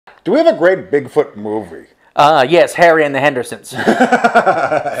Do we have a great Bigfoot movie? Yes, Harry and the Hendersons.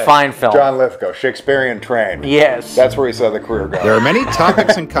 Fine film. John Lithgow, Shakespearean Train. Yes. That's where he saw the career go. There are many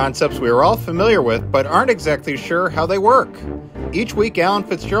topics and concepts we are all familiar with, but aren't exactly sure how they work. Each week, Alan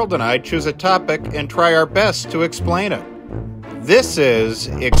Fitzgerald and I choose a topic and try our best to explain it. This is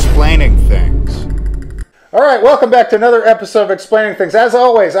Explaining Things. All right, welcome back to another episode of Explaining Things. As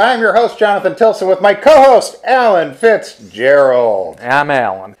always, I am your host, Jonathan Tilson, with my co-host, Alan Fitzgerald. I'm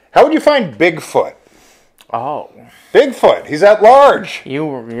Alan. How would you find Bigfoot? Oh. Bigfoot, he's at large.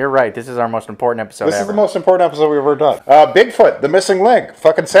 You're right. This is our most important episode This ever. is the most important episode we've ever done. Bigfoot, the missing link,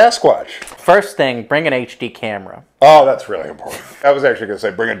 fucking Sasquatch. First thing, bring an HD camera. Oh, that's really important. I was actually going to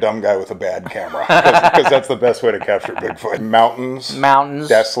say bring a dumb guy with a bad camera, because that's the best way to capture Bigfoot. Mountains.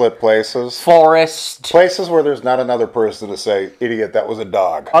 Desolate places. Forest. Places where there's not another person to say, idiot, that was a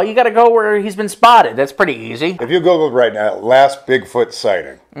dog. Oh, you got to go where he's been spotted. That's pretty easy. If you Google right now, last Bigfoot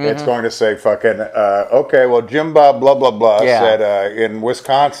sighting, it's going to say fucking, okay, well, Jim Bob blah, blah, blah said in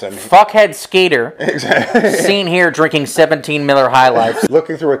Wisconsin. Fuckhead Skeeter. Exactly. Seen here drinking 17 Miller High Life.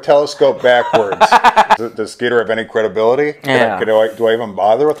 Looking through a telescope backwards. Does Skeeter have any credibility? Yeah. Do I even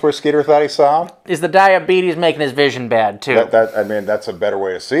bother with where Skeeter thought he saw him? Is the diabetes making his vision bad, too? That's a better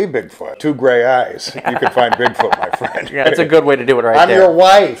way to see Bigfoot. 2 gray eyes. You can find Bigfoot, my friend. Yeah, that's a good way to do it right there. I'm your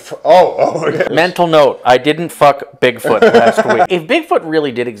wife. Oh. Mental note, I didn't fuck Bigfoot last week. If Bigfoot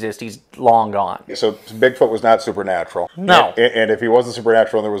really did exist, he's long gone. So Bigfoot was not supernatural. No. And if he wasn't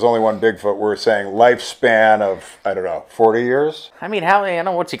supernatural and there was only one Bigfoot, we're saying lifespan of, 40 years? I mean,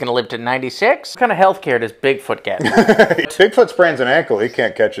 what's he going to live to 96? What kind of health care does Bigfoot get? Bigfoot sprains an ankle. He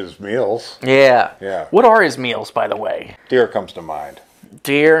can't catch his meals. Yeah. What are his meals, by the way? Deer comes to mind.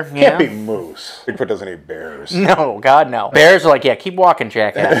 Deer? Yeah. Can't be moose. Bigfoot doesn't eat bears. No, God, no. Bears are like, yeah, keep walking,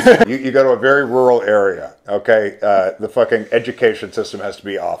 jackass. You go to a very rural area, okay? The fucking education system has to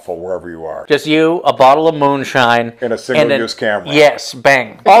be awful wherever you are. Just you, a bottle of moonshine. And a single-use camera. Yes,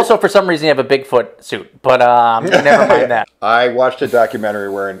 bang. Also, for some reason, you have a Bigfoot suit, but never mind that. I watched a documentary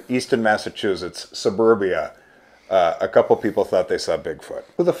where in Easton, Massachusetts, suburbia, a couple people thought they saw Bigfoot.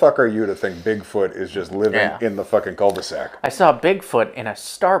 Who the fuck are you to think Bigfoot is just living in the fucking cul-de-sac? I saw Bigfoot in a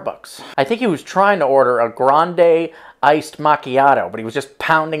Starbucks. I think he was trying to order a grande iced macchiato, but he was just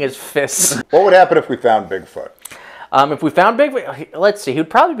pounding his fists. What would happen if we found Bigfoot? If we found Bigfoot, let's see, he'd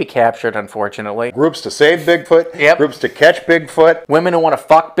probably be captured, unfortunately. Groups to save Bigfoot. Yep. Groups to catch Bigfoot. Women who want to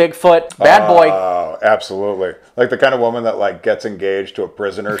fuck Bigfoot. Bad boy. Oh, absolutely. Like the kind of woman that gets engaged to a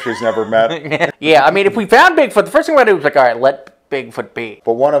prisoner she's never met. Yeah, I mean, if we found Bigfoot, the first thing we'd do is all right, let Bigfoot be.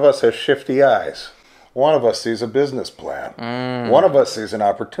 But one of us has shifty eyes. One of us sees a business plan. One of us sees an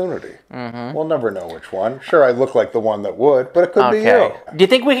opportunity. We'll never know which one. Sure, I look like the one that would, but it could be you. Do you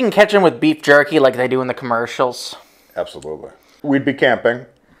think we can catch him with beef jerky like they do in the commercials? Absolutely. We'd be camping.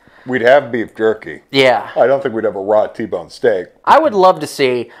 We'd have beef jerky. Yeah. I don't think we'd have a raw T-bone steak. I would love to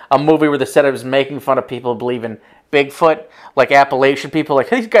see a movie where the setup is making fun of people who believe in Bigfoot, like Appalachian people, like,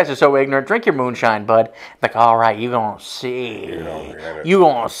 these guys are so ignorant, drink your moonshine, bud. Like, all right, you gonna see. You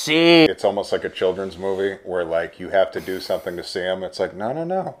gonna see. It's almost like a children's movie where, you have to do something to see them. It's like,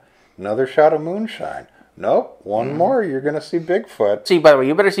 no. Another shot of moonshine. Nope, one more, you're going to see Bigfoot. See, by the way,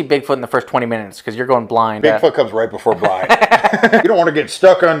 you better see Bigfoot in the first 20 minutes, because you're going blind. Bigfoot comes right before blind. You don't want to get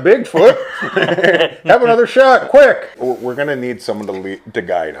stuck on Bigfoot. Have another shot, quick. We're going to need someone to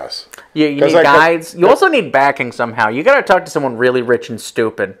guide us. You need guides. You also need backing somehow. You got to talk to someone really rich and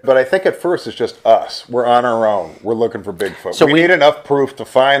stupid. But I think at first it's just us. We're on our own. We're looking for Bigfoot. So we need enough proof to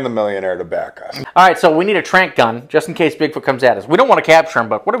find the millionaire to back us. All right, so we need a trank gun, just in case Bigfoot comes at us. We don't want to capture him,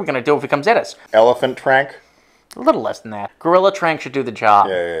 but what are we going to do if he comes at us? Elephant trank? A little less than that. Gorilla trank should do the job.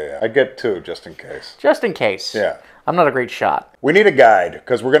 Yeah. I get 2, just in case. Just in case. Yeah. I'm not a great shot. We need a guide,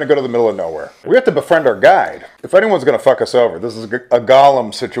 because we're going to go to the middle of nowhere. We have to befriend our guide. If anyone's going to fuck us over, this is a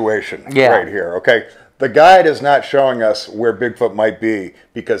Gollum situation right here, okay? The guide is not showing us where Bigfoot might be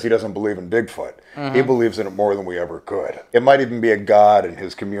because he doesn't believe in Bigfoot. He believes in it more than we ever could. It might even be a god in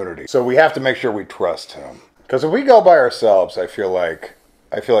his community. So we have to make sure we trust him. Because if we go by ourselves, I feel like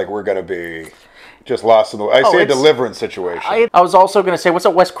we're going to be just lost in the... I see a Deliverance situation. I was also going to say, what's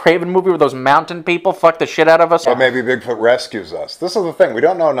that Wes Craven movie where those mountain people fuck the shit out of us? But maybe Bigfoot rescues us. This is the thing. We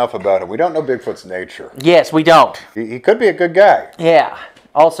don't know enough about him. We don't know Bigfoot's nature. Yes, we don't. He could be a good guy. Yeah.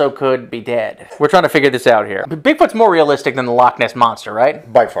 Also could be dead. We're trying to figure this out here. But Bigfoot's more realistic than the Loch Ness Monster,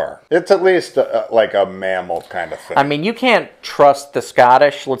 right? By far. It's at least like a mammal kind of thing. I mean, you can't trust the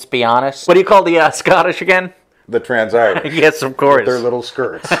Scottish, let's be honest. What do you call the Scottish again? The Trans-Irish. Yes, of course. With their little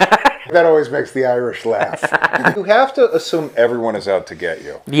skirts. That always makes the Irish laugh. You have to assume everyone is out to get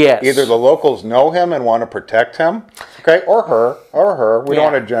you. Yes. Either the locals know him and want to protect him, okay, or her. We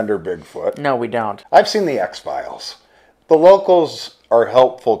don't want to gender Bigfoot. No, we don't. I've seen the X-Files. The locals are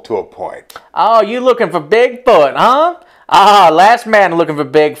helpful to a point. Oh, you looking for Bigfoot, huh? Ah, last man looking for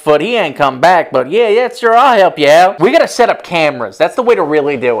Bigfoot. He ain't come back, but yeah, sure, I'll help you out. We gotta set up cameras. That's the way to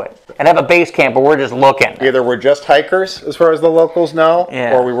really do it. And have a base camp where we're just looking. Either we're just hikers, as far as the locals know,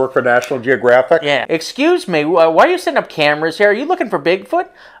 or we work for National Geographic. Yeah. Excuse me, why are you setting up cameras here? Are you looking for Bigfoot?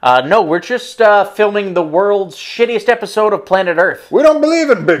 No, we're just filming the world's shittiest episode of Planet Earth. We don't believe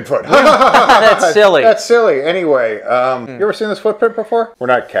in Bigfoot. That's silly. That's silly. Anyway, you ever seen this footprint before? We're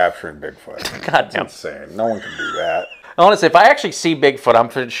not capturing Bigfoot. God damn. That's insane. No one can do that. Honestly, if I actually see Bigfoot, I'm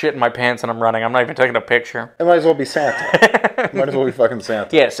shitting my pants and I'm running. I'm not even taking a picture. It might as well be Santa. Might as well be fucking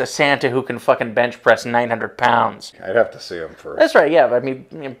Santa. Yes, a Santa who can fucking bench press 900 pounds. I'd have to see him first. That's right, yeah. I mean,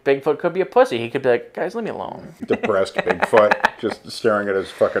 Bigfoot could be a pussy. He could be like, guys, leave me alone. Depressed Bigfoot, just staring at his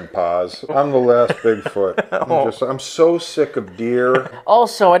fucking paws. I'm the last Bigfoot. I'm so sick of deer.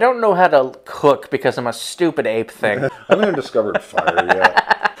 Also, I don't know how to cook because I'm a stupid ape thing. I haven't even discovered fire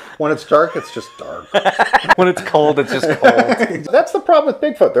yet. When it's dark, it's just dark. When it's cold, it's just cold. That's the problem with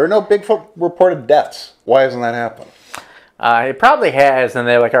Bigfoot. There are no Bigfoot reported deaths. Why hasn't that happened? It probably has, and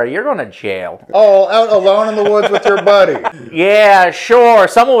they're like, all right, you're going to jail. Oh, out alone in the woods with your buddy. Yeah, sure.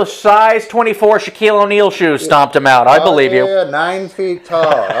 Someone with size 24 Shaquille O'Neal shoes stomped him out. I believe you. Yeah, 9 feet tall.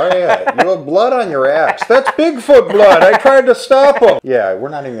 Oh, yeah. You have blood on your axe. That's Bigfoot blood. I tried to stop him. Yeah, we're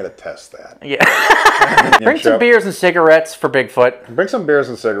not even going to test that. Yeah. Bring some beers and cigarettes for Bigfoot. Bring some beers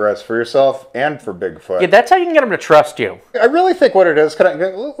and cigarettes for yourself and for Bigfoot. Yeah, that's how you can get him to trust you. I really think what it is,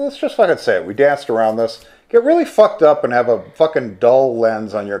 let's just fucking say it. We danced around this. Get really fucked up and have a fucking dull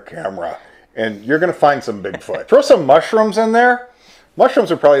lens on your camera, and you're going to find some Bigfoot. Throw some mushrooms in there.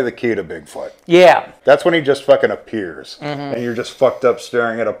 Mushrooms are probably the key to Bigfoot. Yeah. That's when he just fucking appears, and you're just fucked up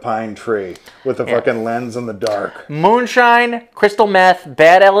staring at a pine tree with a fucking lens in the dark. Moonshine, crystal meth,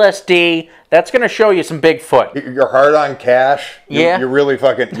 bad LSD, that's going to show you some Bigfoot. You're hard on cash. Yeah. You're really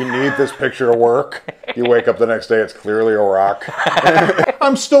fucking, you need this picture to work. You wake up the next day, it's clearly a rock.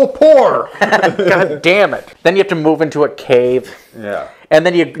 I'm still poor. God damn it. Then you have to move into a cave. Yeah. And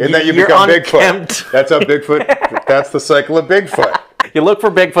then you become unkempt. Bigfoot. That's how Bigfoot, that's the cycle of Bigfoot. You look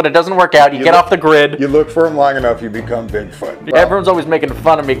for Bigfoot, it doesn't work out, you get off the grid. You look for him long enough, you become Bigfoot. Well, everyone's always making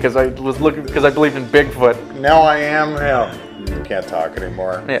fun of me because I believed in Bigfoot. Now I am him. You can't talk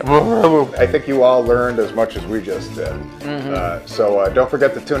anymore. Yeah. I think you all learned as much as we just did. So don't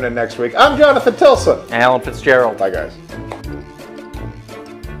forget to tune in next week. I'm Jonathan Tilson. Alan Fitzgerald. Bye, guys.